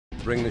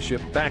Bring the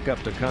ship back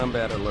up to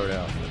combat alert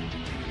alpha.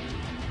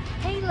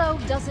 Halo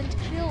doesn't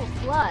kill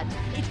Flood.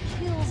 It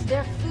kills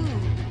their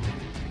food.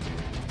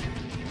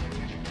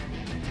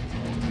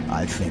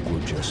 I think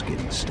we're just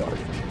getting started.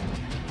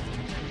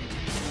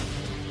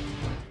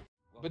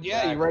 But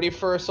yeah, you ready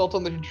for Assault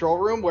on the Control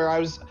Room, where I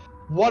was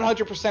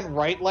 100%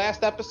 right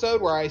last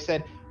episode, where I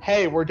said,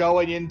 hey, we're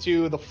going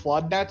into the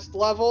Flood next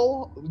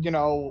level. You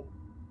know,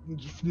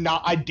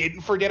 I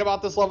didn't forget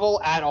about this level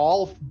at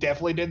all.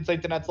 Definitely didn't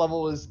think the next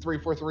level was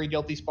 343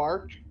 Guilty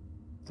Spark.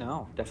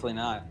 No, definitely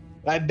not.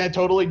 That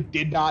totally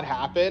did not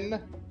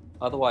happen.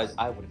 Otherwise,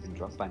 I would have been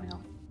drunk by now.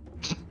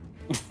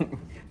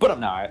 But I'm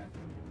not.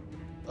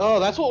 Oh,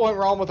 that's what went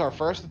wrong with our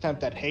first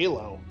attempt at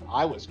Halo.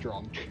 I was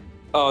drunk.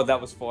 Oh,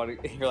 that was funny.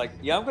 You're like,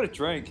 yeah, I'm gonna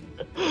drink.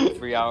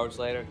 3 hours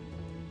later.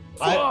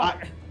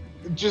 I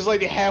just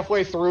like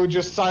halfway through,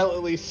 just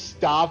silently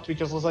stopped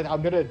because I was like,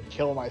 I'm gonna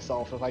kill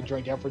myself if I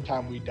drink every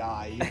time we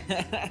die.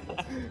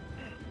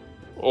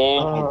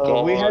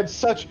 Oh, we had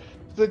such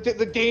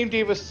the game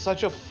gave us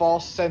such a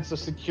false sense of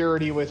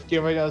security with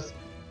giving us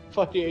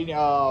fucking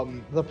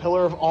the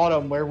Pillar of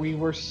Autumn, where it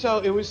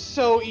was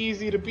so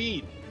easy to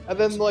beat, and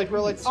then like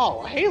we're like,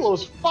 oh,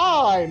 Halo's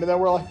fine, and then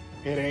we're like,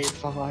 it ain't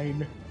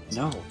fine.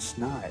 No, it's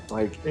not.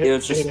 Like it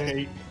was just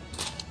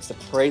it's a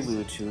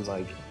prelude to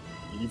like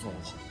evil.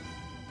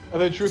 And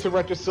then Truth and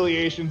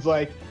Reconciliation's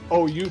like,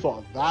 oh, you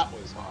thought that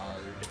was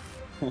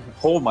hard.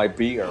 Hold my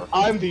beer.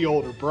 I'm the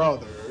older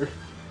brother.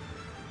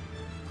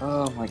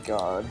 Oh my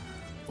god.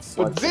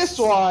 But this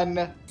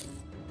one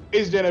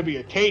is gonna be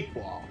a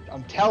cakewalk.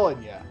 I'm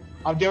telling you.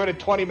 I'm giving it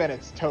 20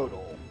 minutes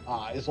total.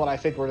 Is what I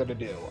think we're gonna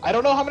do. I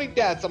don't know how many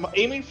deaths. I'm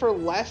aiming for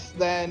less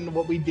than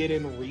what we did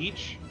in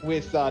Reach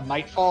with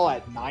Nightfall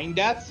at 9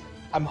 deaths.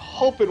 I'm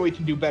hoping we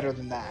can do better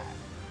than that.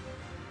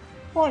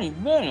 20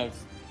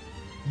 minutes?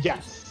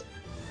 Yes.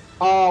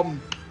 We're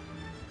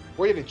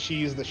gonna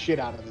cheese the shit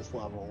out of this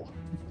level.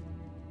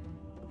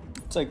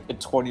 It's like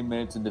 20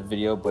 minutes in the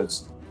video, but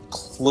it's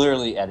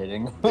clearly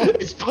editing.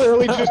 It's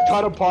clearly just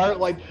cut apart.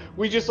 Like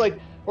we're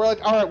like,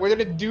 all right, we're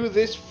gonna do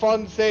this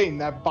fun thing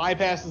that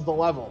bypasses the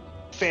level.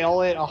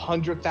 Fail it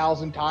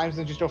 100,000 times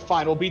and just go,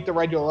 fine, we'll beat the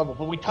regular level.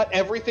 But we cut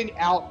everything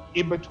out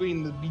in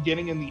between the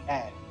beginning and the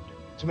end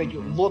to make it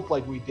look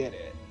like we did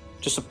it.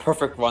 Just a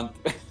perfect run.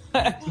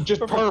 Just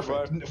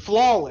perfect.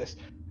 Flawless.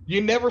 You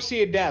never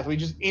see a death. We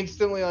just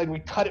instantly, like, we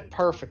cut it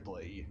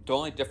perfectly. The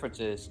only difference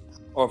is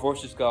our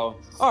voices go,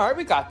 alright,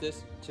 we got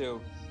this,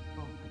 too.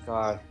 Oh my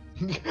god.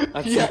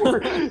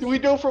 Yeah, we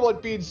go from,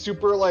 like, being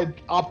super,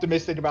 like,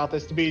 optimistic about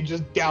this to being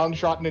just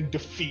downtrodden and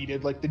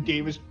defeated. Like, the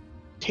game is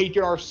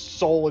taken our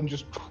soul and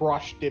just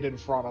crushed it in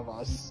front of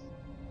us.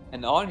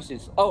 And the audience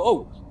is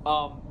oh,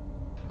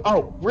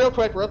 real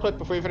quick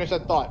before you finish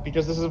that thought,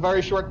 because this is a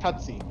very short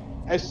cutscene.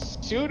 As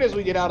soon as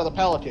we get out of the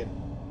Pelican,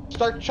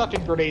 start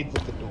chucking grenades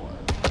at the door.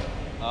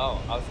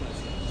 Oh, I was gonna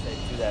say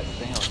do that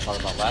thing I was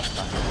talking about last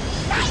time.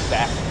 Just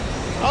back.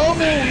 Oh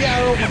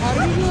yeah, how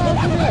do you do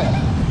that?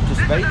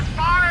 Just ready? As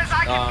far as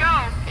I can go.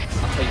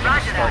 I'll tell you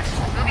Roger that.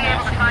 We'll be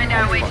able to find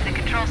our way to the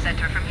control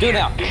center from here. Do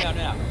now.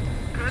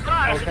 Good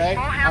luck. Okay,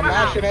 I'm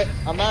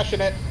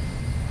mashing it.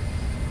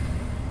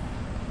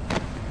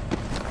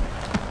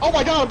 Oh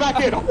my god, I'm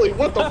back in! Holy,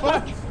 what the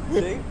fuck?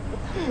 See?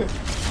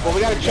 Well,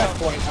 we got a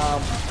checkpoint.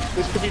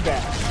 This could be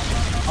bad.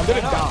 I'm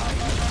gonna die.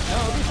 No,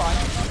 it'll be fine.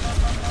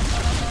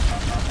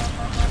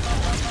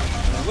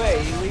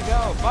 Away we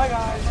go. Bye,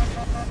 guys.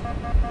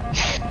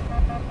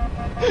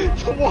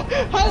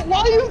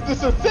 Why is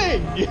this a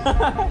thing?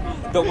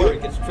 Don't worry,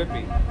 it gets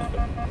trippy.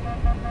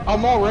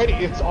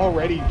 It's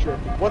already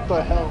trippy. What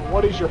the hell?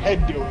 What is your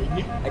head doing?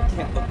 I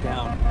can't look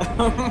down.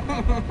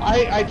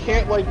 I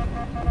can't, like,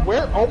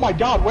 where? Oh my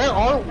god, where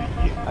are we?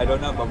 I don't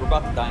know, but we're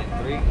about to die in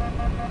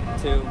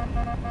 3, 2,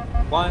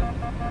 1.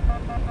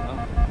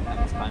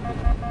 Oh, it's time.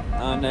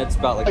 And it's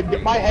about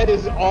like my head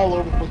is all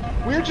over the place.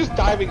 We're just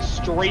diving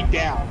straight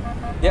down.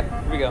 Yep,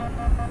 here we go.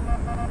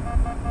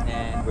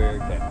 And we're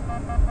dead.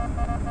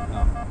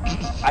 Oh.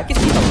 I can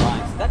see the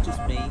lines. Is that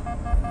just me?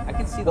 I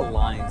can see the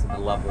lines in the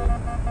level.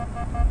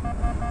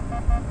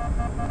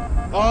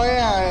 Oh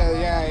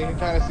yeah, you can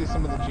kind of see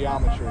some of the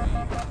geometry.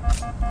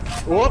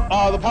 Whoop!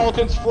 The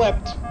Pelican's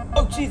flipped.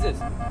 Oh Jesus!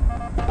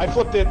 I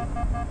flipped it.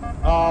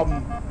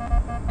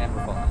 And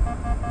we're falling.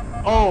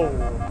 Oh.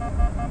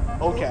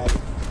 Okay.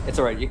 It's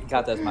alright. You can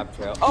count that as my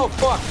betrayal. Oh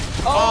fuck!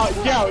 Oh.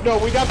 Yeah. No,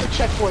 we got the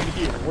checkpoint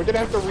here. We're gonna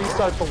have to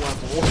restart the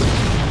level.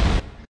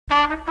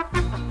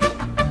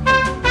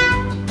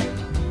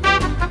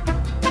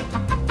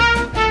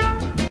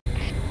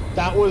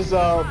 That was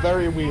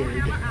very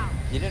weird.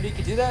 You didn't know you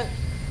could do that?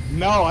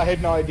 No, I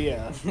had no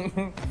idea.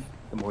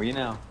 The more you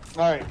know.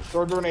 Alright,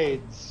 throw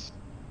grenades.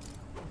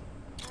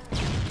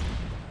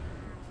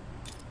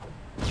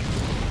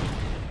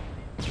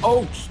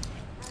 Oh!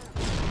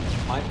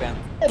 My bad.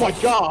 Oh my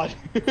god!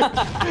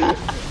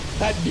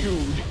 That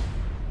dude.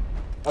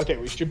 Okay,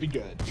 we should be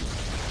good.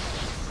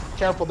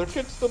 Careful, there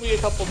could still be a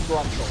couple of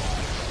grunts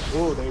alive.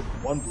 Oh,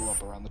 one blew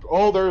up around the door.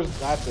 Oh,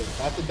 that's it.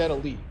 That's a dead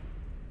elite.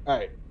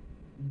 Alright.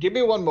 Give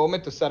me one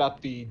moment to set up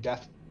the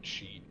death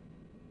sheet.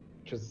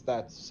 because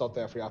that's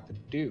something I forgot to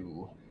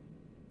do.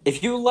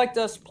 If you liked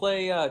us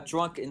play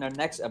drunk in our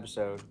next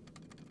episode,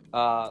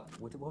 what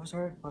was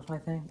my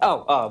thing?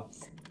 Oh,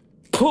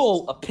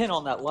 pull a pin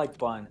on that like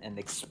button and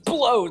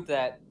explode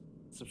that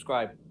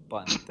subscribe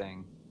button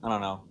thing. I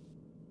don't know.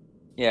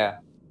 Yeah.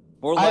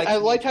 More I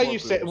like how you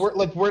said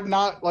we're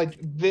not like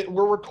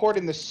we're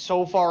recording this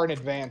so far in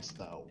advance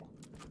though.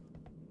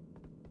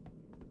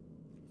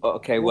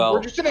 Okay, well,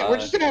 we're just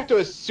gonna have to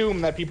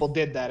assume that people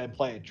did that and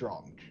play it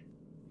drunk,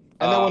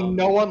 and then when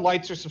no one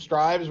likes or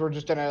subscribes, we're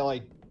just gonna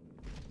like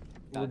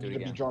we're just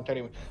gonna be drunk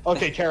anyway.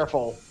 Okay,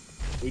 careful.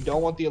 We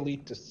don't want the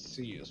elite to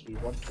see us. We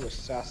want to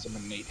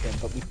assassinate him,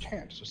 but we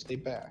can't. So stay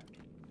back.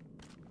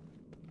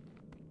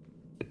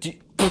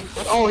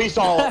 Oh, he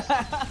saw us.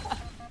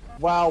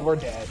 Wow, we're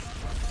dead.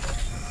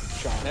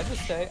 Can I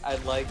just say I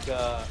like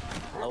the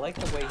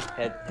way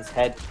his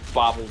head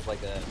bobbles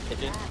like a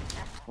pigeon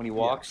when he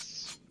walks.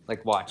 Yes.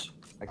 Like watch.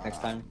 Like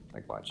next time.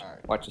 Like watch.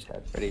 Right. Watch his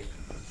head. Ready?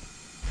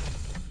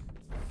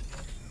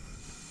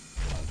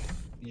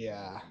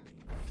 Yeah.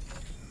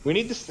 We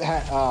need this.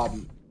 I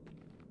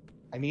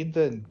need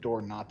the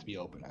door not to be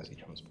open as he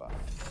comes by.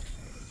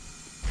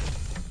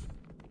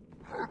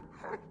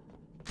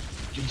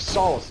 He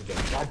saw us again.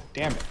 God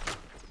damn it.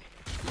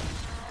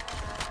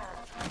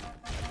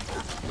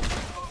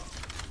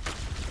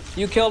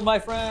 You killed my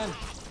friend.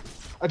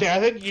 Okay, I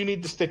think you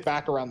need to stick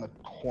back around the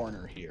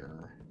corner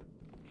here.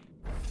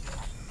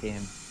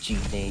 Damn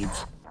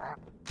G-nades.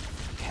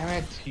 Damn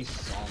it, he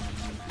saw me.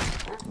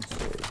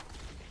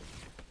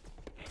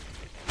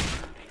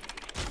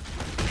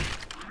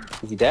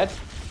 Is he dead?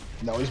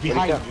 No, he's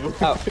behind you.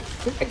 Oh,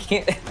 I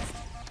can't.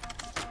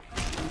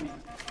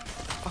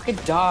 Fucking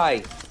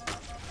die.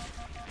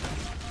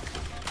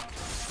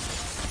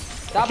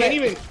 Stop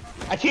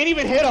I can't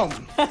even hit him.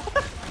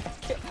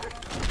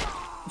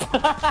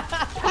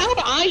 How'd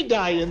I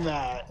die in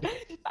that?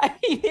 I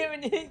didn't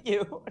even hit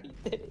you.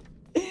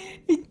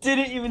 He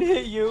didn't even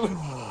hit you.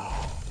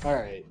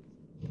 Alright.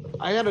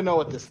 I gotta know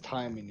what this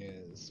timing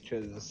is,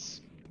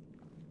 because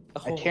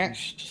I can't.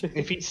 Shit.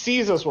 If he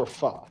sees us, we're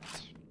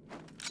fucked.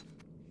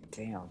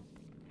 Damn.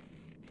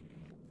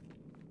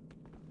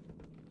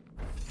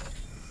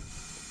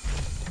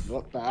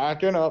 Look,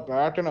 backing up,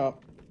 backing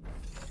up.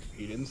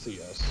 He didn't see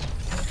us.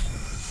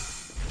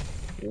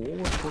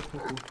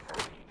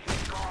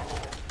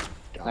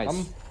 Got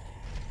him.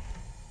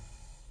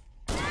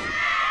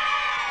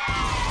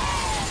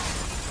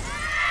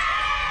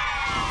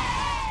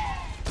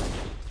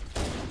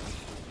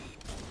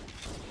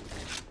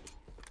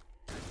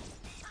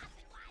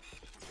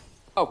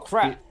 Oh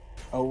crap.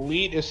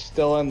 Elite is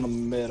still in the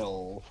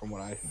middle, from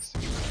what I can see.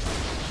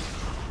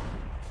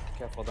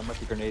 Careful, there might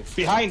be grenades.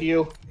 Behind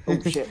you! Oh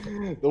shit.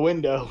 The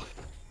window.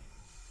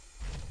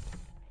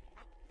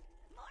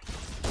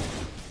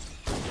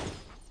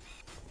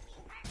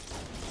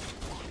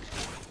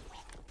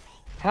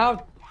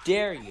 How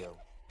dare you?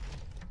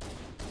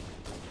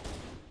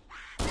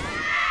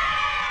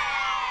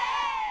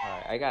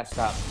 Alright, I gotta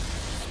stop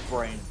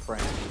spraying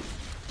praying.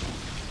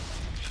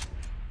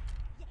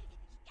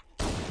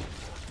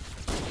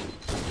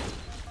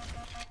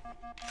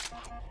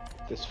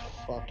 This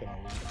fucking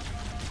elite.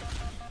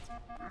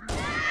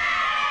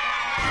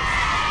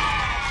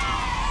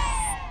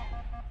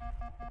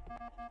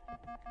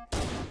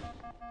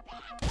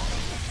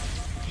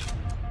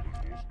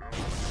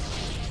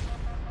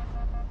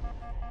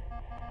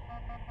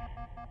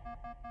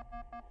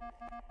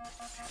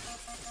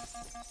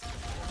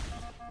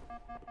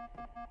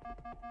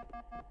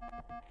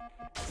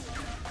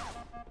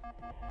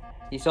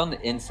 He's on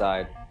the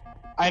inside.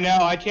 I know,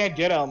 I can't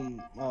get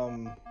him.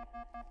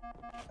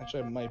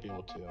 Actually, I might be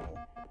able to.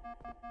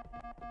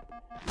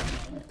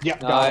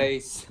 Yep,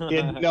 nice. He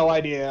had no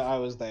idea I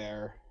was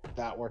there.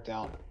 That worked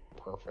out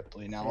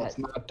perfectly. Now let's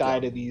not die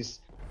to these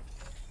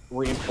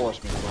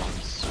reinforcement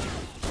runs.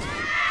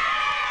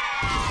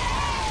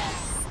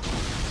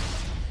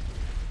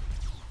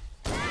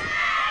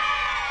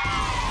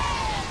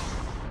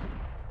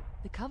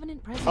 The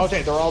Covenant presence.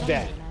 Okay, they're all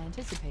dead.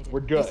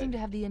 We're good. They seem to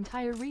have the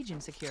entire region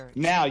secured.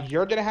 Now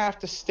you're gonna have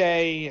to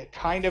stay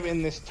kind of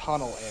in this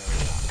tunnel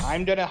area.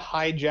 I'm gonna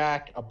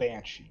hijack a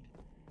Banshee.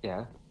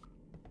 Yeah.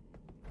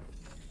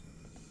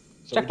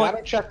 So we got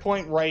a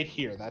checkpoint right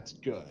here. That's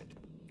good.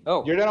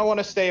 Oh. You're gonna want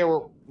to stay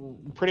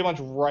pretty much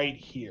right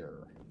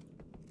here.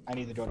 I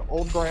need to go to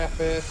old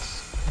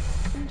graphics.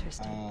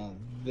 Interesting.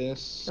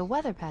 The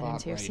weather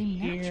patterns here seem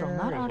natural,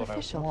 not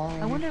artificial.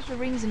 I wonder if the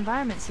ring's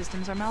environment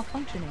systems are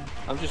malfunctioning.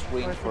 I'm just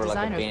waiting for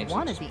like a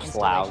Banshee to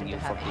plow you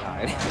from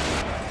behind.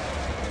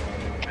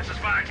 This is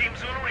Fire Team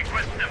Zulu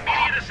requesting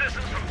immediate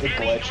assistance from It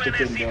glitched. It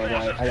didn't go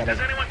right. I gotta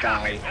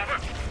die.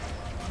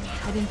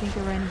 I didn't think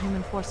there were any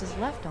human forces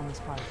left on this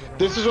part of the ring.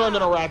 This is where I'm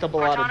gonna rack up a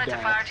lot of Cortana to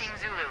Fire deaths. Team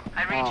Zulu.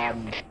 I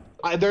read you.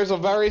 There's a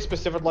very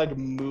specific like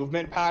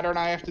movement pattern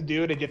I have to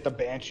do to get the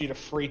Banshee to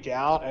freak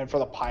out and for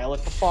the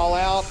pilot to fall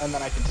out, and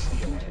then I can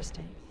steal it.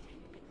 Interesting.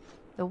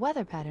 The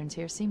weather patterns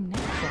here seem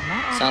natural,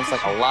 not artificial. Sounds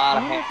like a lot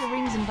of I wonder if the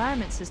ring's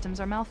environment systems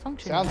are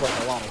malfunctioning. Sounds like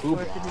a lot of hoopla.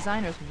 Or if the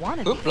designers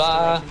wanted the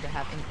Hoopla. installation to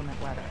have inclement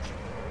weather.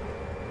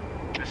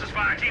 This is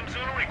Fire Team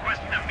Zulu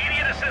requesting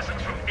immediate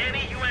assistance from any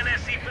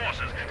UNSC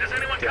forces. Does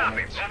anyone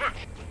copy? Over.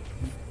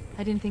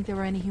 I didn't think there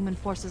were any human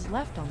forces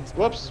left on this.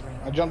 Whoops!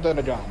 I jumped in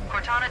a gun.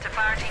 Cortana to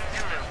Fire Team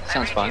Zulu.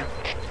 Sounds fun.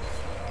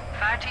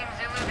 Fire Team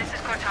Zulu, this is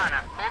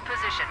Cortana. Hold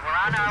position. We're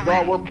on our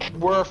way. Well,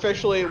 we're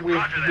officially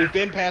we've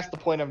been past the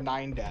point of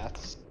 9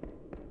 deaths.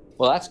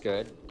 Well, that's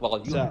good. Well,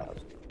 you So- have.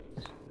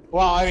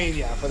 Well, I mean,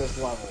 yeah, for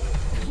this level.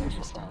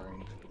 Interesting.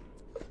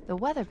 The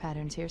weather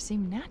patterns here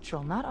seem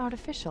natural, not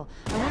artificial.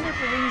 I wonder if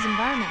the ring's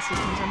environment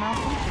systems are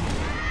malfunctioning,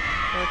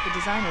 or if the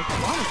designers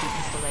wanted the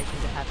installation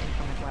to have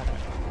inclement weather.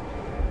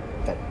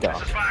 That This duck.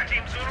 is Fire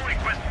Team Zulu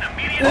requesting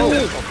immediate Oh,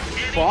 assistance from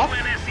any fuck.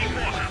 UNSC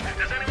forces.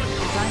 Does anyone The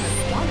designers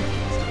wanted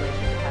the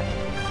installation to have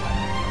inclement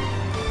weather.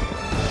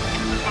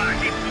 This is Fire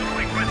Team Zulu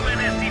requesting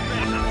NSC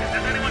forces.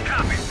 Does anyone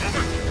copy? Over.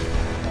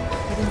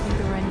 I didn't think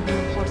there were any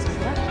human forces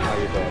left. How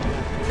you doing?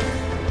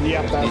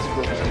 Yep, that's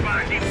good. This is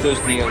Fire Team Those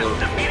Zulu Neo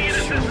requesting immediate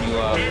shooting assistance you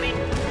from up. any The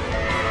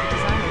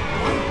designers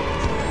wanted the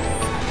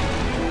installation.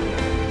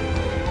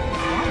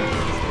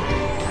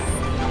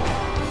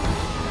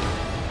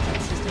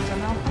 Systems are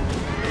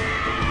malfunctioning.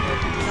 Or if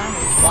the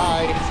designers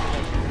Bye.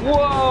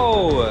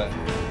 Whoa!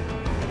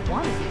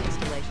 wanted the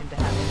installation to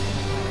have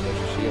inclement weather. There's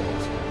your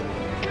shields.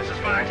 This is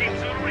Fire Team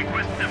Zulu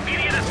requesting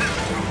immediate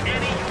assistance from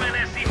any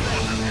UNSC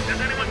forces.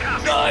 Does anyone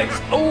copy? Nice!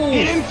 Over. Oh!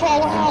 He didn't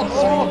fall out!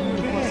 Oh, Forces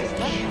left on this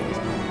planet.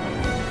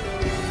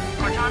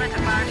 Cortana to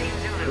Fire Team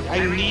Zulu. I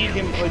need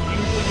him, but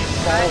usually he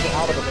falls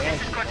out of the This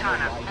banshee. is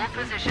Cortana. Hold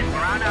position.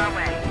 We're on our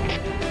way.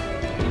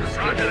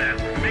 Roger that.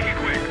 Make it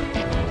quick.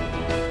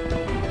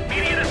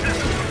 Immediate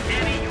assistance from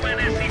any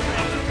UNSC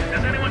forces.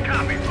 Does anyone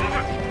copy?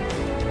 Over. I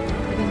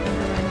didn't think there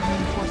were any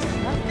human forces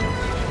left.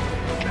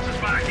 This is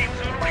Fire Team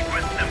Zulu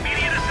requesting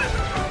immediate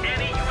assistance from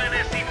any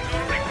UNSC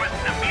Zulu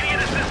requesting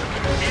immediate assistance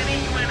from any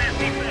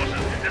UNSC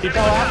forces. Does He anyone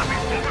fell out? copy?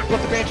 Over.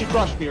 Look, the banshee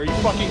crushed me. Are you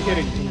fucking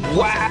kidding me?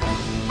 Wow!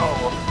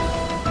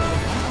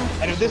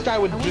 And if this guy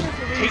would just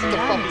take the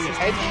fucking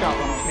headshot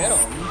when I hit him.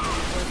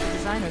 Or if the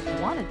designers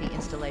wanted the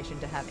installation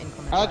to have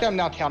inclement I like weather. I'm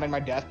now counting my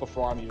death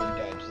before I'm even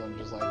dead, so I'm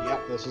just like,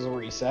 yep, this is a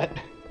reset.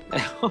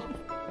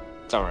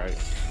 It's alright.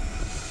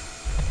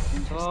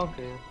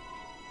 Okay.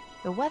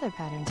 The weather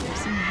patterns here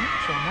seem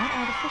natural, not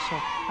artificial.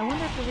 I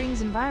wonder if the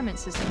ring's environment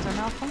systems are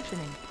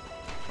malfunctioning,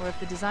 or if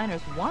the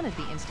designers wanted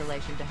the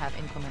installation to have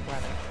inclement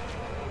weather.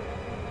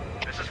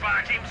 This is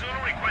Fire Team Zulu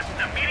requesting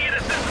immediate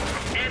assistance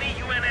from any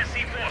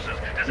UNSC forces.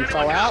 Does He anyone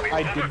fell out. copy?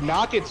 I Over. did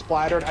not get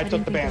splattered. I didn't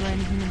took the think there were any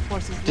banshee. human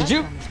forces Did left you?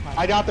 on this planet.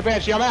 I got the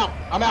banshee. I'm out.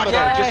 I'm out of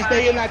there. Okay. Just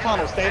stay in that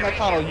tunnel. Stay in that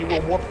tunnel. You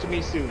will warp to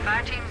me soon.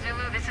 Fire Team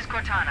Zulu, this is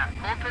Cortana.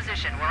 Hold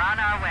position. We're on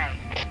our way.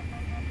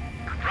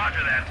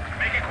 Roger that.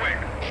 Make it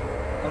quick.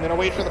 I'm gonna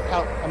wait for the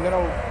I'm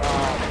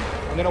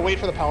gonna wait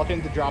for the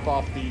Pelican to drop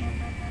off the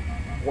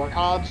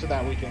warthog so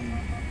that we can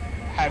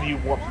have you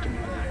warp to me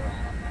later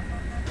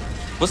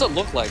What's it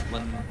look like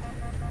when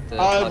the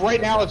on. Right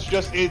now it's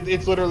just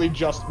it's literally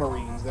just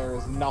Marines. There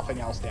is nothing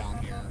else down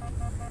here.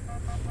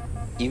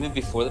 even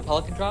before the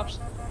Pelican drops?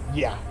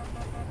 Yeah.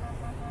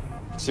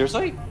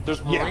 Seriously? There's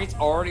Yeah. Marines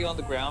already on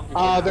the ground?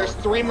 before the There's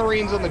Pelican 3 drops?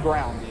 Marines on the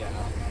ground. Yeah.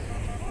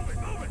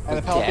 And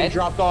the They're Pelican dead?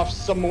 dropped off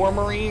some more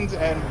Marines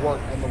and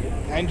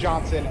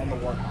Johnson and the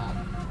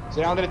Warthog.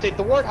 So now I'm gonna take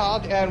the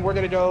Warthog and we're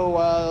gonna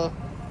go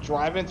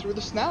driving through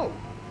the snow.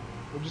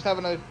 We're just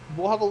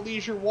we'll have a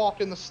leisure walk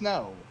in the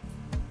snow.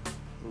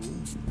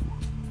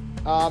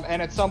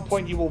 And at some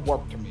point you will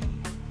warp to me.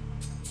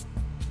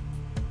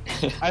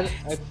 I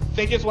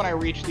think it's when I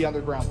reach the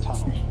underground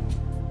tunnel.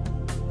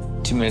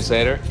 2 minutes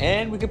later,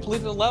 and we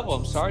completed the level.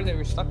 I'm sorry that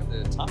we're stuck in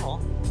the tunnel.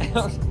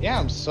 Yeah,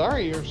 I'm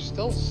sorry you're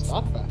still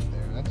stuck back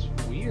there. That's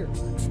weird.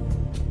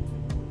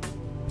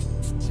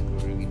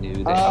 We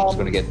knew that I was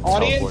going to get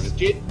audience,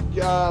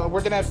 teleported.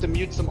 we're gonna have to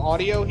mute some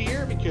audio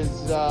here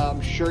because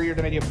I'm sure you're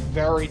gonna get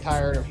very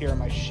tired of hearing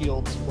my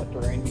shields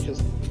flickering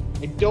because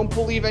I don't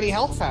believe any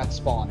health paths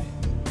spawn in.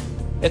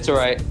 It's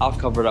alright. I'll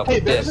cover it up Hey,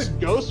 with there's this. a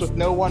ghost with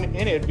no one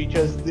in it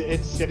because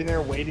it's sitting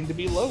there waiting to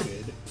be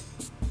loaded.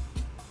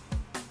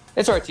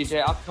 It's alright,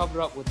 TJ. I'll cover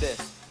it up with this.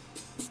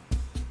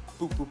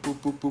 Boop, boop, boop,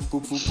 boop, boop,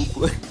 boop, boop,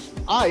 boop,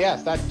 boop. Ah,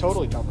 yes, that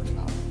totally covered it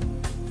up.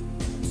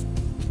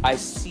 I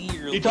see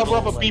your You cover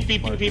up a little, beep,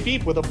 beep, beep, beep,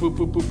 beep with a boop,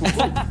 boop, boop, boop,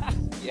 boop.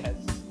 Yes.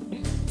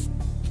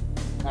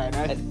 Alright,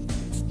 I And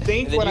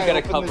think then when you I gotta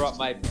open cover this... up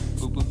my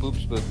boop, boop,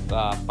 boops with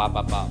bop, bop,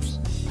 bops.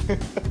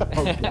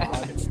 Oh,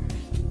 God.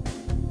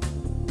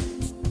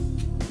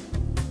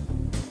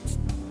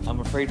 I'm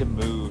afraid to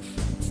move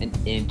an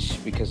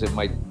inch because it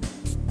might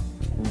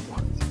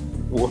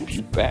warp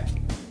you back.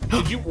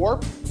 Did you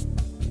warp?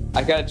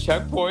 I got a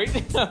checkpoint.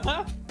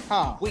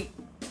 Huh. Wait.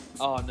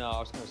 Oh no, I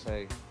was gonna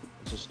say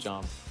just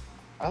jump.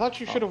 I thought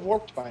you should have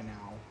warped by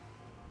now.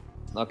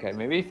 Okay,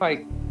 maybe if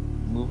I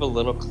move a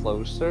little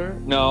closer.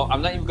 No,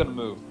 I'm not even gonna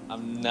move.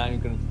 I'm not even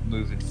gonna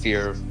move in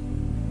fear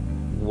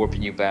of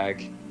warping you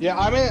back. Yeah,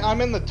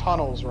 I'm in the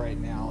tunnels right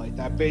now, like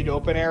that big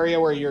open area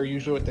where you're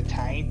usually with the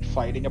tank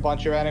fighting a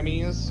bunch of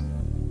enemies.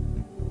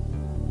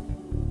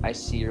 I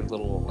see your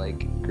little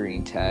like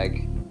green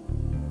tag.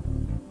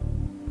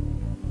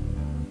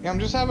 Yeah, I'm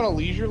just having a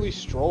leisurely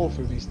stroll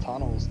through these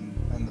tunnels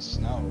and the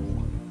snow.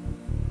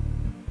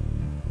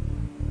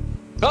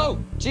 Oh,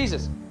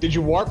 Jesus! Did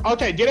you warp?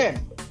 Okay, get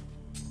in.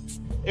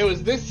 It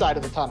was this side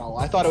of the tunnel.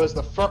 I thought it was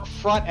the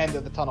front end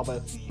of the tunnel, but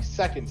it's the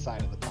second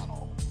side of the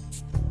tunnel.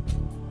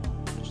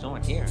 There's no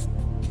one here.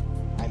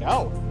 I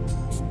know.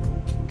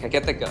 Can I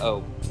get the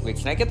oh, wait,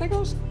 can I get the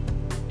ghost?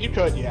 You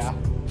could, yeah.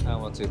 Oh,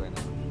 well, too late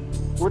now.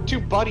 We're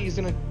two buddies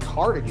in a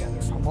car together.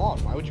 Come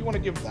on, why would you want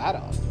to give that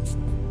up?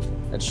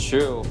 That's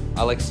true.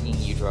 I like seeing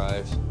you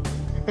drive.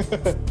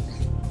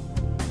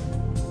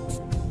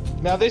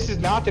 Now, this is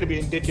not going to be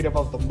indicative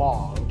of the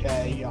maw,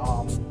 okay?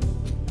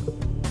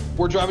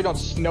 We're driving on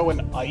snow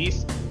and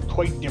ice,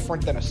 quite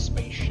different than a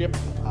spaceship.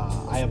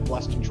 I have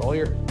less control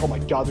here. Oh my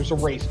god, there's a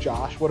race,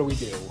 Josh. What do we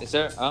do? Is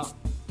there? Oh.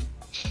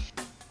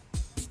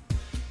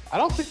 I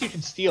don't think you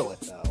can steal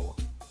it, though.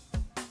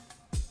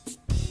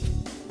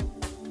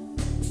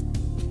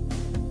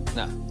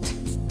 No.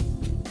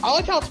 I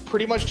like how it's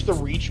pretty much the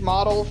Reach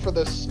model for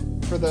this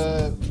for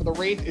the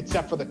race,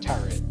 except for the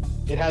turret.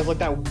 It has like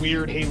that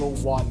weird Halo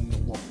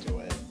 1 look to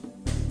it,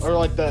 or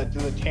like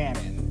the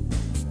cannon.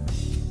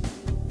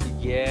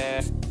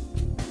 Yeah.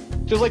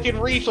 Just like in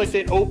Reach, like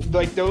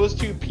like those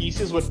two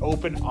pieces would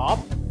open up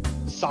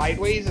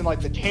sideways, and like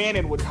the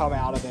cannon would come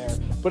out of there.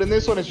 But in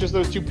this one, it's just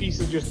those two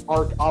pieces just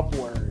arc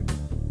upward.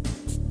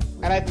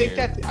 And I think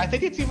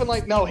it's even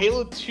like no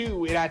Halo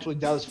 2. It actually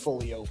does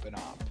fully open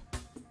up.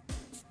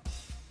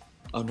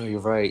 Oh no, you're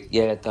right.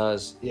 Yeah, it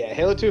does. Yeah,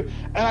 Halo 2.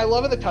 And I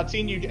love in the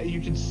cutscene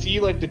you can see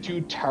like the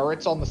two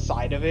turrets on the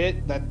side of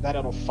it that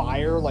it'll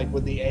fire like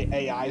when the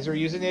AIs are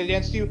using it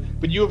against you,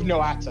 but you have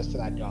no access to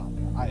that gun.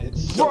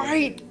 It's so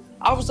right.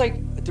 I was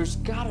like, there's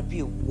gotta be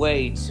a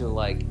way to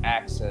like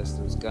access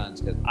those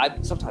guns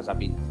because sometimes I'd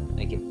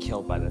get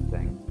killed by the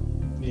thing.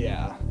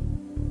 Yeah,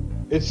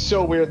 it's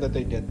so weird that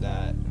they did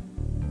that.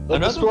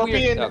 Like the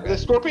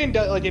Scorpion,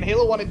 like in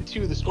Halo 1 and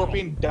 2, the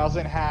Scorpion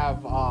doesn't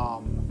have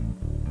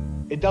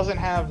it doesn't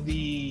have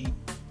the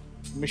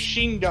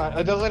machine gun.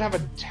 It doesn't have a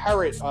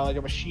turret, like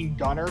a machine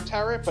gunner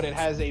turret, but it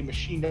has a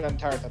machine gun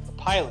turret that the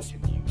pilot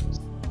can use.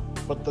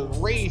 But the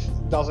Wraith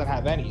doesn't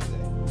have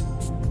anything.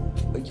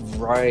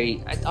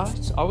 Right. I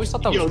always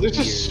thought that was weird. This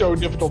is so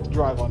difficult to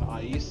drive on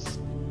ice.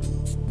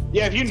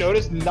 Yeah, if you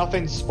notice,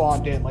 nothing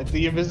spawned in. Like,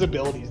 the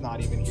invisibility is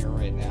not even here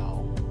right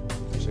now.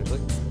 Seriously?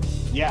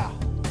 Yeah.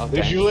 Okay.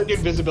 There's usually like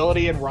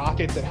invisibility and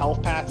rockets and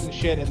health packs and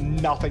shit,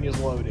 and nothing is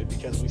loaded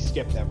because we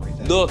skipped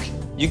everything. Look,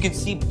 you can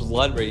see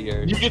blood right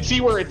here. You can see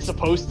where it's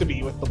supposed to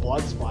be with the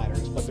blood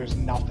splatters, but there's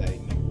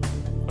nothing.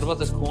 What about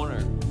this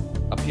corner?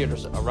 Up here,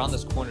 around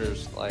this corner,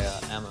 there's like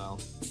ammo.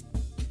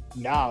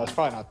 No, it's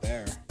probably not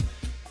there.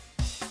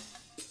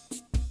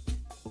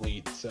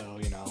 Elite, so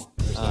you know.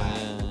 There's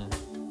that.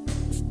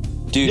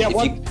 Dude, yeah.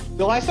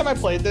 The last time I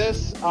played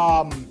this,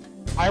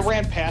 I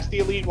ran past the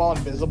Elite while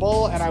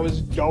invisible, and I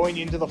was going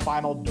into the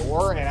final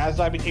door, and as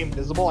I became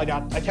visible, I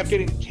kept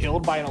getting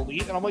killed by an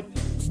Elite, and I'm like,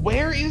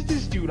 where is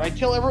this dude? I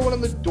kill everyone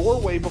in the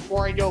doorway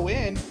before I go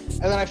in,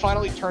 and then I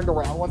finally turned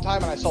around one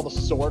time, and I saw the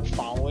sword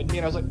following me,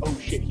 and I was like, oh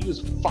shit, he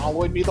was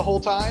following me the whole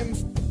time?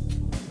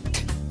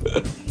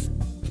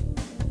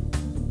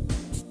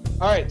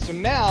 Alright, so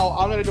now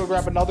I'm gonna go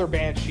grab another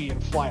Banshee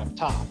and fly up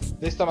top.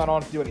 This time I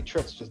don't have to do any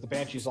tricks, just the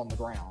Banshee's on the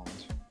ground.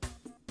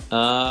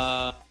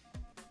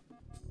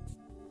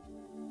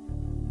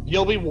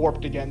 You'll be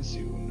warped again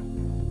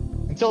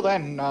soon. Until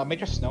then,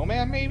 make a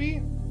snowman,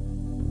 maybe?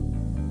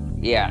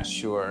 Yeah,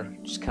 sure.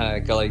 Just kind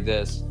of go like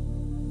this.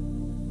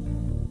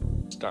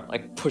 Start,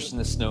 like, pushing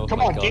the snow.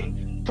 Come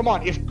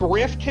on, if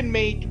Griff can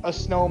make a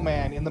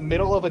snowman in the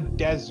middle of a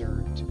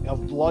desert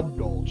of Blood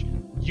Gulch,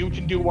 you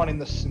can do one in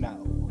the snow.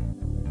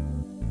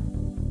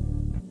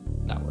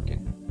 Not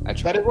working.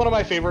 That is one of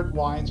my favorite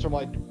lines from,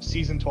 like,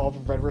 Season 12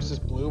 of Red vs.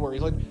 Blue, where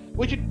he's like,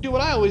 we should do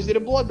what I always did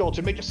in Blood Gulch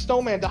and make a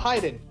snowman to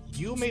hide in.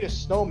 You made a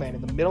snowman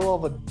in the middle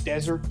of a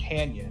desert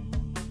canyon.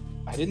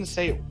 I didn't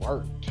say it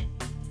worked.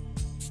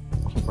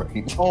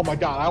 Right. Oh my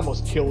god, I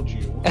almost killed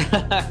you.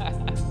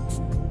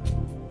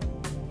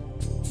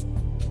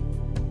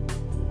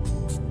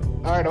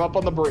 Alright, I'm up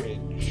on the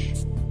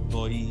bridge.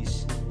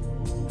 Boys.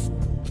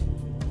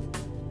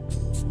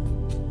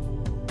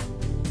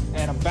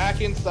 And I'm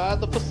back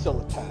inside the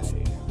facility.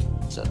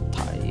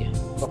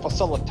 The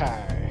facility.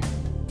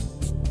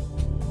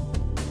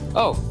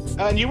 Oh.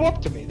 And you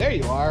up to me. There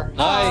you are.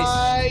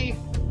 Nice.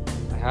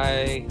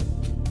 Hi.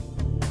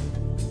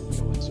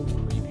 Yo, it's so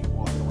creepy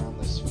walking around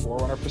this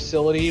Forerunner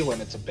facility when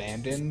it's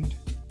abandoned.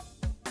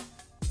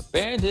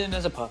 Abandoned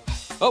as a pup.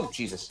 Oh,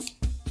 Jesus.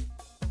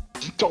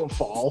 Don't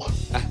fall.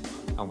 I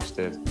almost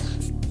did.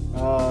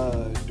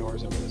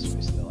 Door's over this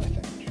way still, I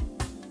think.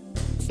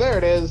 There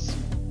it is.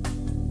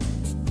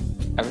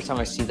 Every time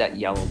I see that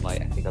yellow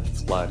light, I think of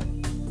Flood.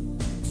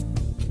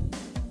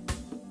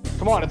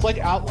 Come on, it's like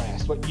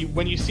Outlast.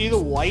 When you see the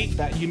light,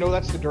 that you know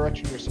that's the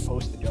direction you're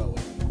supposed to go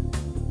in.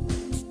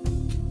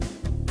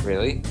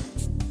 Really?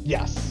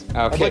 Yes.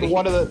 Okay. That's like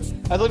one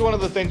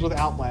of the things with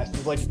Outlast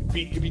is like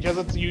because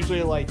it's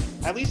usually like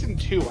at least in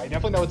 2. I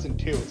definitely know it's in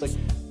 2. It's like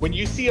when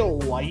you see a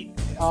light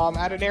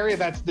at an area,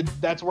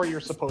 that's where you're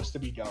supposed to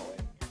be going.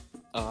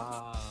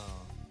 Oh.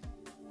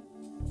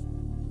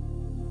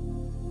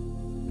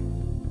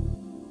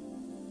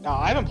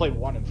 I haven't played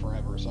 1 in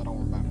forever, so I don't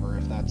remember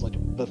if that's like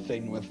the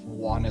thing with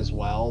 1 as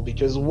well.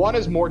 Because 1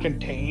 is more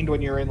contained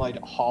when you're in like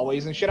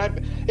hallways and shit.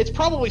 It's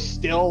probably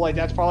still like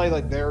that's probably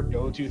like their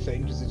go-to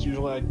thing because it's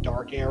usually like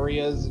dark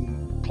areas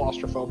and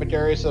claustrophobic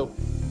areas. So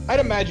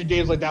I'd imagine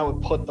games like that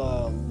would put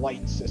the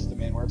light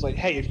system in, where it's like,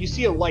 hey, if you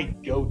see a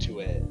light, go to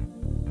it.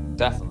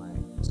 Definitely.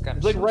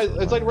 It's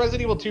like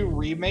Resident Evil 2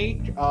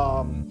 Remake.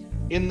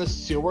 In the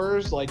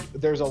sewers, like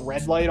there's a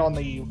red light on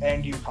the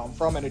end you come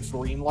from and a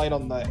green light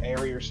on the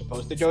area you're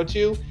supposed to go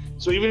to.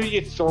 So even if you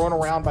get thrown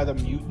around by the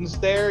mutants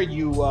there,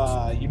 you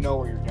know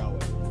where you're going.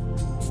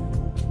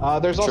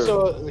 There's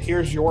also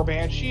here's your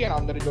Banshee, and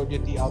I'm gonna go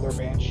get the other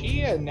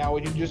Banshee, and now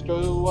we can just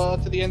go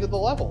to the end of the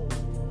level.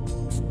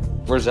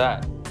 Where's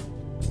that?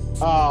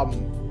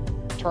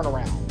 Turn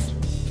around.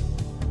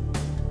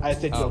 I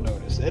think you'll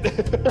notice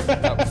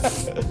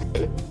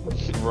it.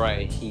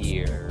 Right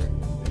here.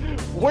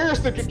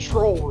 Where's the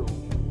control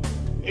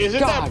room? Is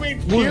it that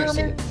big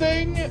pyramid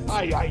thing?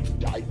 I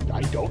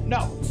don't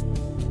know.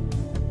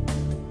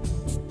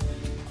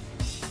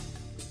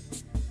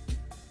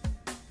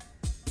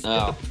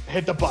 Oh.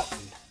 Hit the button.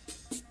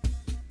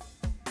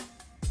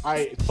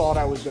 I thought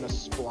I was gonna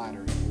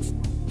splatter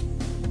you.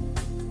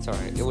 It's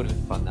alright. It would have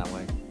been fun that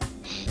way.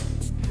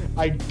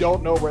 I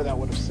don't know where that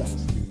would have sent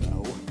us to,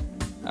 though.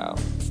 Oh.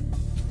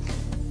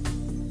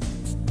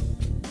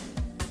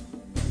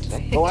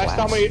 The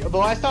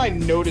last time I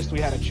noticed we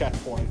had a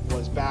checkpoint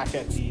was back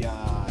at the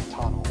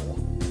tunnel.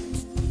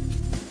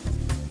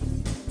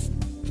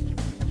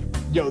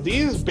 Yo,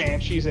 these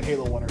Banshees in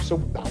Halo 1 are so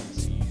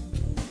bouncy.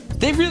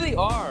 They really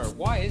are.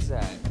 Why is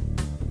that?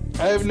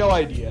 I have no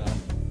idea.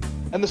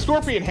 And the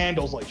Scorpion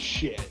handles like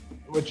shit,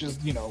 which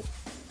is, you know,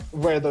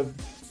 where the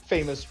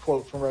famous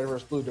quote from Red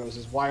vs. Blue goes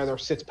is, why are there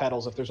 6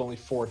 pedals if there's only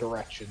 4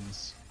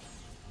 directions?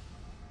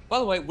 By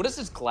the way, what is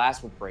this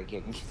glass we're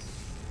breaking?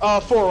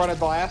 Forerunner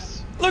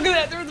glass. Look at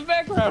that, they're in the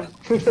background.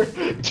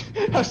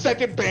 A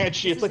second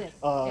Banshee. It's like,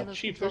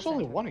 Chief, there's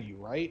only one of you,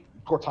 right?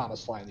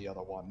 Cortana's flying the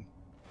other one.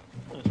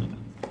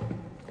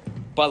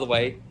 By the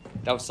way,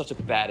 that was such a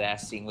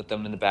badass scene with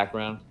them in the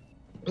background.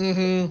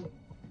 Mm-hmm.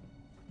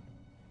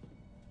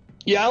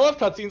 Yeah, I love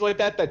cutscenes like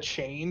that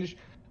change.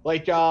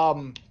 Like,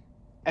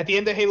 at the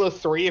end of Halo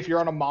 3, if you're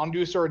on a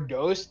mongoose or a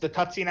ghost, the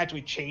cutscene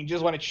actually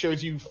changes when it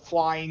shows you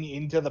flying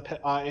into the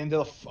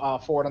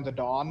Forward Unto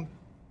Dawn.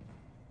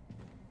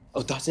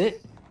 Oh, that's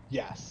it?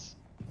 Yes.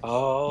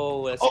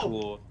 Oh, that's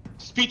cool.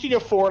 Speaking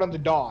of Forward Unto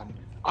Dawn,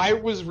 I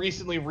was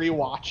recently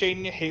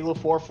rewatching Halo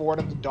 4 Forward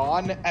Unto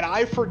Dawn, and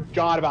I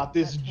forgot about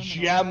this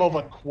gem of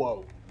a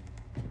quote.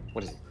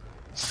 What is it?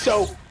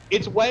 So,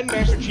 it's when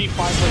Master Chief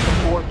finds like the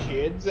 4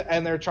 kids,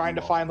 and they're trying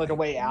to find like a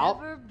way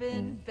out,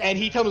 and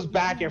he comes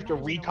back after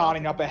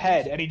reconning up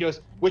ahead, and he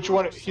goes, which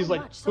one? He's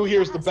like, who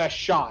here's the best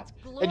shot?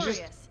 And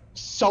just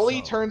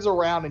Sully turns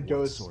around and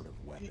goes,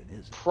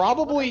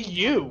 probably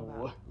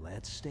you.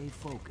 Let's stay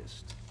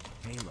focused.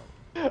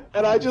 Halo.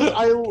 And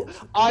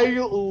I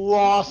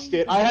lost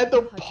it. I had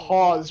to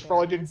pause for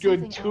like a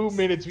good 2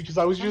 minutes because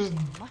I was just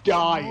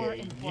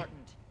dying.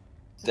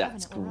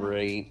 That's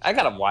great. I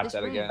gotta watch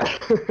that again.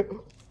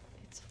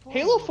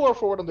 Halo 4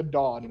 Forward Unto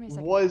Dawn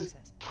was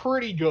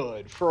pretty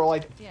good for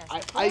like,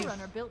 I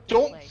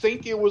don't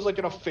think it was like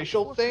an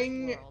official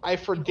thing. I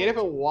forget if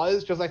it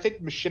was, because I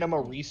think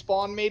Machinima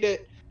Respawn made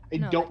it. I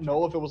don't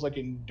know if it was like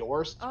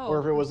endorsed or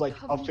if it was like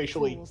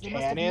officially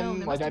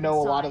canon. Like I know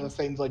a lot of the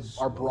things like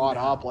are brought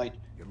up, like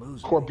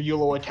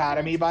Corbulo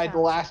Academy by the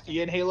last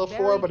year in Halo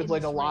 4, but it's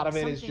like a lot of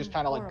it is just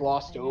kind of like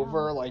glossed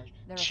over. Like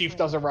Chief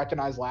doesn't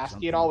recognize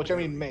Lasky at all, which I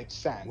mean makes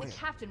sense.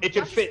 It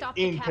could fit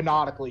in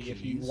canonically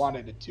if you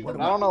wanted it to, but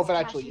I don't know if it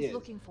actually is.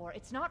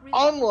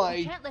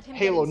 Unlike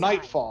Halo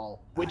Nightfall,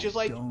 which is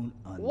like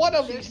one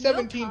of the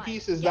 17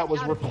 pieces that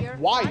was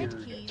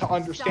required to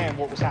understand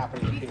what was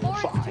happening in Halo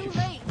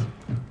 5.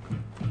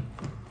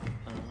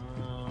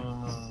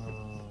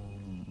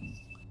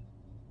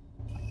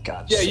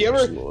 God, yeah, you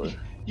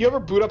ever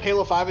boot up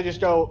Halo 5 and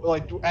just go,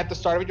 like, at the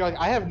start of it, you're like,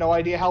 I have no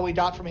idea how we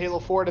got from Halo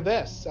 4 to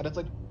this. And it's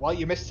like, well,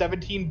 you missed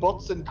 17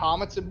 books and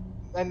comics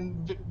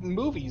and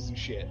movies and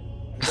shit.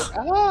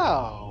 Like,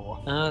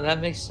 oh.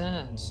 That makes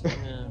sense.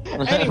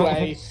 Yeah.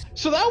 Anyway,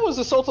 so that was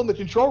Assault on the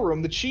Control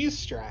Room, the cheese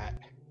strat.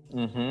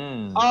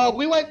 Mm-hmm.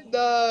 We went,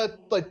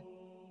 like,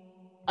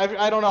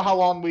 I don't know how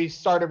long we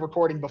started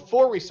recording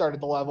before we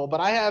started the level, but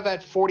I have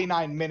at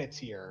 49 minutes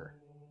here.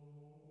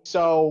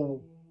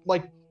 So,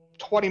 like,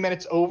 20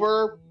 minutes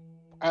over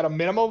at a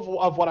minimum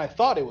of what I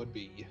thought it would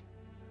be.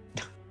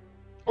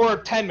 Or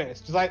 10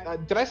 minutes. Did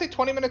I say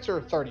 20 minutes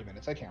or 30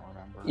 minutes? I can't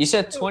remember. You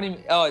said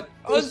 20. Oh, it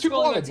was too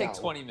long going ago. to take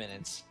 20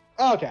 minutes.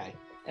 Okay.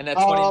 And at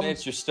 20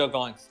 minutes, you're still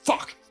going,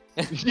 fuck!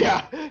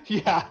 yeah.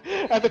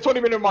 At the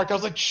 20-minute mark, I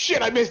was like,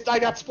 shit, I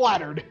got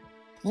splattered.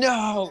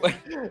 No!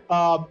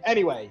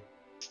 Anyway,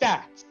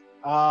 stats.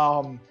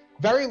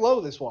 Very low,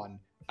 this one.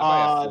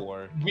 I got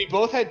 4. We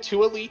both had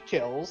 2 elite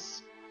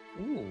kills.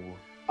 Ooh.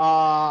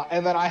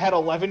 And then I had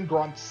 11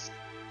 grunts.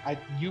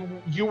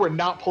 You were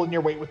not pulling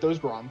your weight with those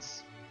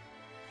grunts.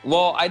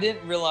 Well, I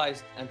didn't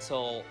realize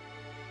until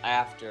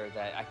after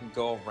that I can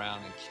go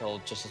around and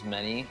kill just as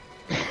many.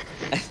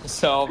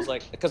 So I was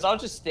like, because I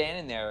was just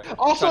standing there.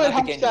 Also, it trying not to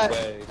helps get in that.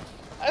 your way.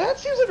 That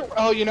seems like.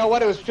 Oh, you know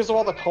what? It was because of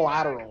all the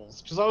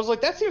collaterals. Because I was like,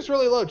 that seems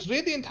really low. Because we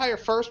had the entire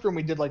first room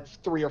we did like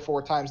 3 or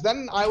 4 times.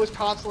 Then I was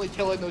constantly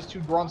killing those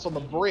 2 grunts on the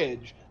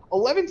bridge.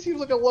 11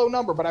 seems like a low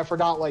number, but I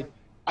forgot like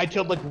I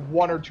killed like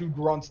 1 or 2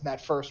 grunts in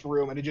that first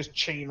room, and it just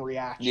chain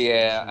reaction.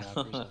 Yeah.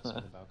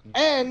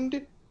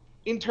 And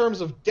in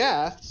terms of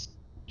deaths,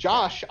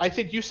 Josh, I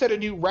think you set a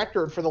new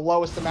record for the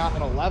lowest amount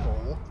in a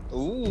level.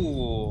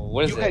 Ooh,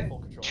 what is you it? had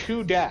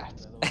 2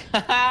 deaths.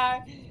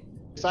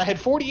 So I had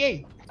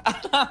 48.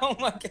 Oh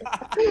my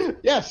god.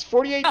 Yes,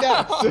 48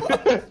 deaths.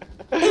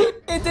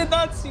 It did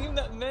not seem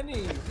that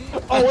many.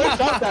 Oh, it's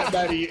not that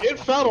many. It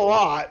felt a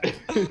lot.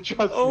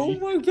 Trust Oh me.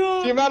 my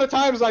god. The amount of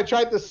times I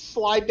tried to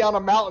slide down a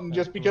mountain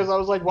just because I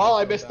was like, well,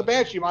 I missed the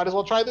Banshee. Might as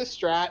well try this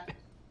strat.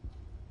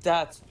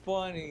 That's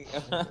funny.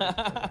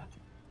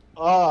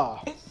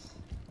 But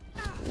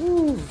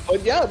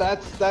yeah,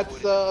 that's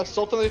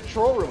Assault on the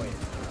Control Room.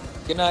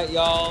 Good night,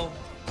 y'all.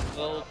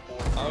 Well,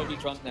 I'll be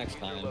drunk next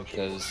time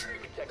because.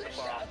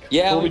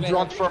 Yeah, we'll be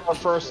drunk for our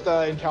first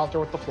encounter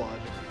with the Flood.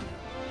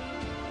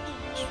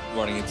 Just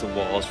running into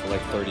walls for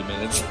like 30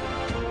 minutes.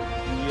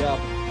 Yep.